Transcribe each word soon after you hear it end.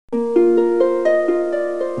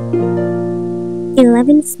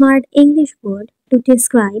11 smart English words to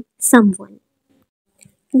describe someone.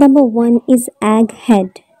 Number 1 is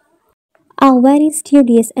egghead, a very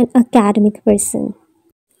studious and academic person.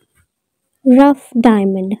 Rough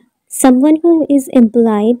diamond, someone who is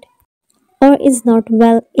impolite or is not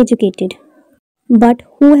well educated, but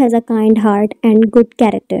who has a kind heart and good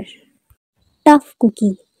character. Tough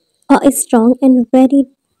cookie, a strong and very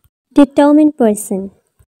determined person.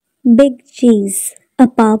 Big cheese, a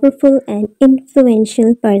powerful and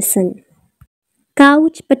influential person.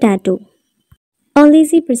 Couch potato, a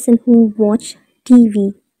lazy person who watch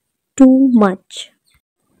TV too much.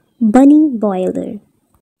 Bunny boiler,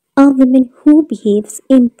 a woman who behaves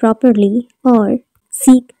improperly or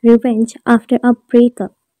seek revenge after a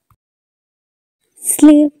breakup.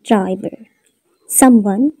 Slave driver,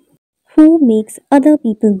 someone who makes other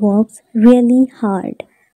people work really hard.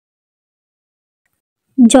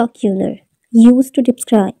 Jocular, used to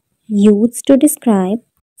describe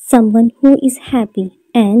someone who is happy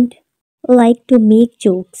and like to make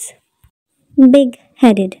jokes.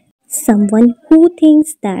 Big-headed, someone who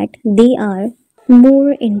thinks that they are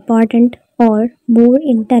more important or more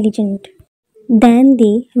intelligent than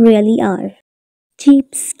they really are.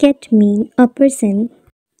 Cheapskate mean a person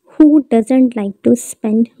who doesn't like to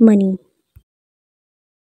spend money.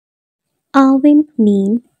 A wimp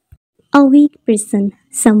mean a weak person,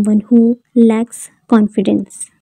 someone who lacks confidence.